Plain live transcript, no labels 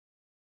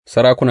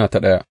Sarakuna ta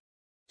ɗaya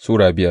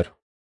Sura 5.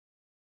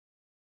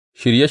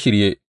 Shirye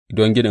shirye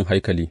don ginin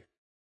haikali.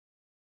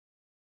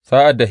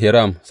 Sa'ad da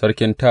Hiram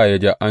sarkin Taya ya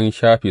ji an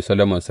shafe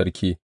Solomon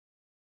sarki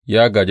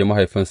ya gāji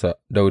mahaifinsa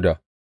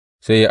Dawuda,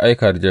 sai ya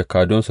aika da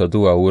jakadunsa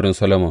zuwa wurin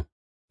Solomon,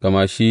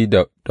 gama shi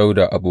da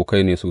Dawuda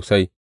abokai ne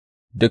sosai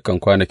dukan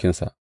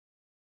kwanakinsa.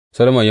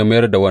 Solomon ya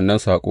mayar da wannan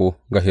saƙo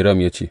ga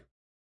Hiram ya ce,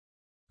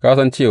 Ka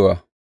san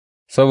cewa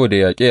saboda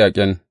yaƙe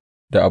yaƙen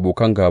da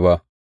abokan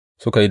gāba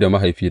suka yi da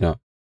mahaifina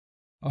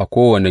a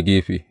kowane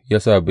gefe, ya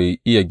sa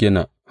bai iya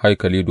gina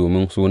haikali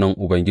domin Sunan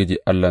Ubangiji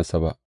Allahnsa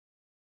ba,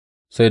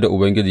 sai da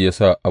Ubangiji ya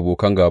sa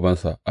abokan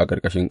gābansa a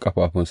ƙarƙashin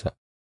ƙafafunsa.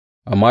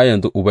 Amma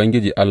yanzu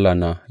Ubangiji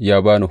Allahna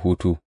ya ba ni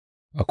hutu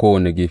a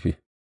kowane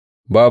gefe,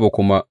 babu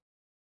kuma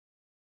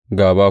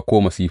gāba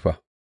ko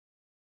masifa.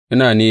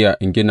 Ina niyya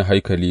in gina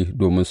haikali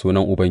domin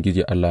Sunan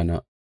Ubangiji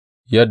Allahna,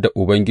 yadda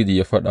Ubangiji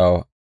ya faɗa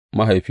wa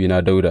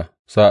mahaifina Dawuda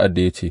sa'ad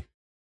da ya ce,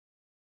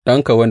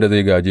 Ɗanka wanda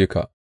zai gāje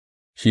ka,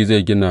 shi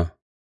zai gina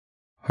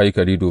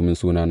haikali domin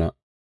Sunana.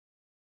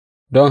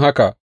 Don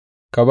haka,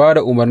 ka ba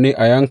da umarni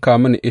a yanka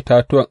mini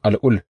itatuwan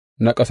al'ul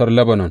na ƙasar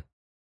Lebanon,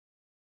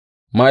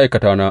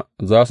 ma'aikatana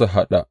za su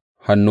haɗa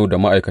hannu da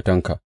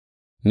ma'aikatanka,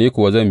 ni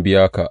kuwa zan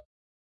biya ka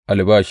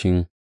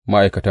albashin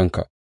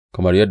ma'aikatanka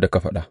kamar yadda ka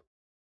faɗa,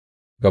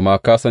 gama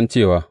ka san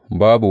cewa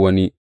babu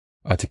wani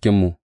a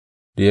cikinmu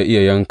da ya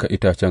iya yanka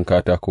itacen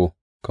katako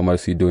kamar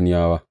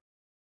Sidoniyawa.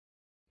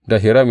 Da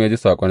Hiram ya ji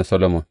saƙon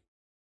Solomon,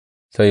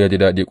 sai ya ji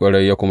daɗi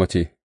ƙwarai ya kuma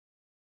ce,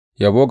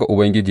 Yabo ga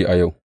Ubangiji a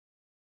yau,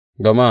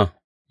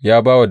 gama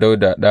ya ba wa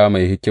Dawuda ɗa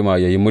mai hikima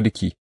ya yi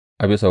mulki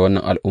a bisa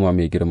wannan al'umma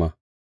mai girma.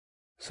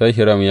 Sai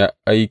Hiram ya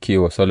aike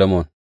wa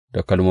Solomon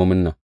da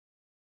kalmomin nan,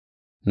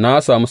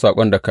 Na sami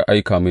saƙon da ka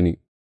aika mini,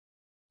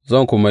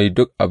 zan kuma yi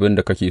duk abin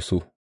da kake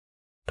so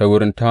ta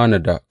wurin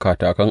tanada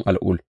katakan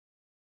al'ul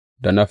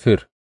da na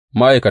fir,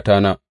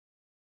 ma'aikatana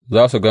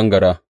za su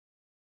gangara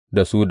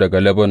da su daga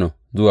Lebanon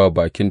zuwa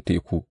bakin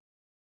teku,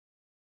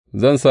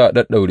 zan sa a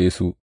ɗaɗɗaure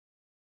su,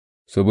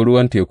 su bi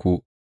ruwan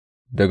teku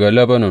daga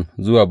Lebanon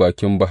zuwa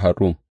bakin Bahar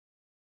Rum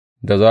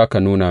da za ka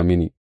nuna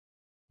mini,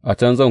 a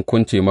can zan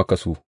kunce maka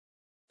su,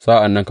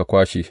 sa'an nan ka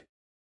kwashe,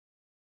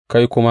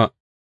 kai kuma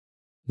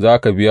za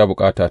ka biya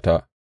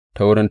bukatata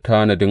ta wurin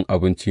tanadin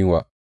abinci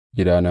wa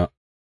gidana.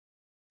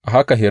 A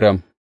haka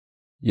Hiram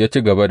ya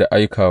ci gaba da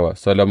aika wa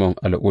Solomon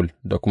al'ul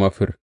da kuma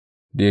fir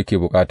da yake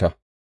bukata.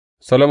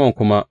 Solomon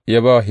kuma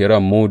ya ba wa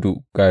Hiram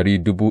mudu gari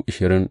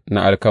 20,000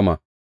 na alkama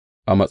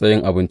a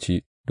matsayin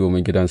abinci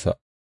domin gidansa,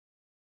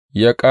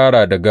 ya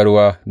ƙara da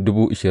garwa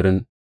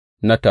 20,000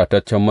 na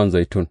tataccen man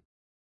zaitun.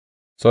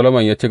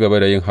 Solomon ya ci gaba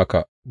da yin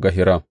haka ga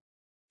Hiram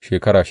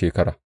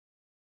shekara-shekara.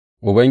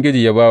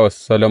 Ubangiji ya ba wa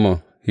Solomon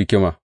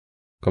hikima,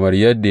 kamar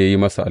yadda ya yi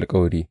masa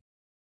alkawari.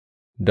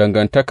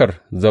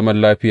 Dangantakar zaman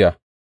lafiya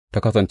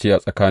ta kasance a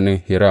tsakanin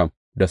Hiram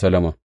da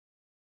Solomon,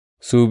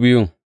 su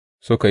biyun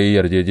suka yi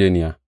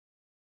yarjejjeniya.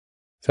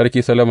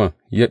 Sarki Solomon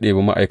ya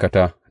ɗebi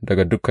ma'aikata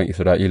daga dukan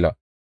Isra'ila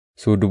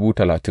su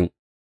 30,000,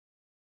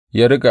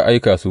 ya riƙa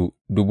aika su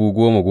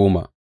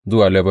 10,000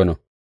 zuwa Lebanon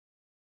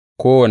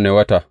kowane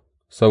wata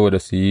saboda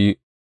su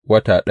yi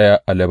wata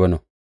ɗaya a Lebanon,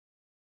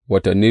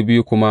 watanni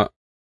 2 kuma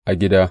a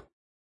gida.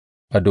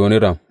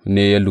 Adoniram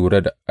ne ya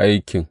lura da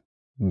aikin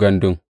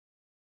gandun.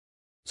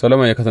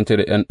 Solomon ya kasance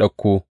da ’yan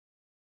ɗauko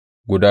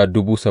guda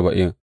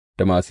 70,000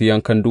 da masu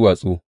yankan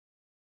duwatsu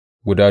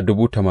guda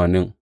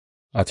 80,000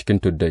 a cikin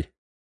tuddai,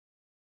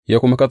 ya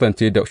kuma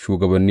kasance da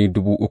shugabanni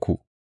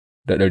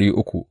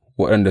 3,300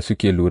 waɗanda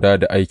suke lura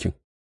da aikin,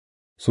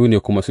 su ne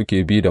kuma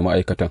suke bi da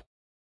ma'aikatan.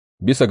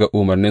 Bisa ga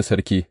umarnin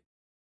sarki,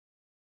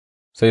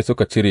 sai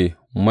suka cire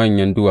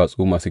manyan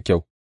duwatsu masu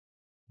kyau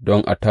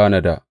don a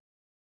tanada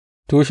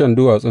tushen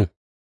duwatsun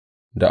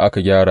da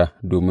aka gyara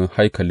domin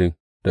haikalin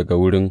daga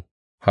wurin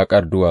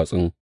haƙar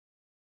duwatsun.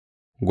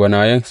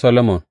 Gwanayen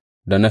Solomon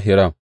da na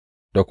Hiram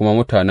da kuma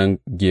mutanen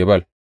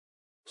Gebal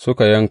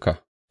suka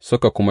yanka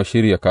suka kuma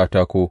shirya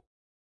katako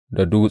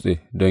da dutse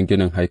don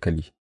ginin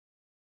haikali.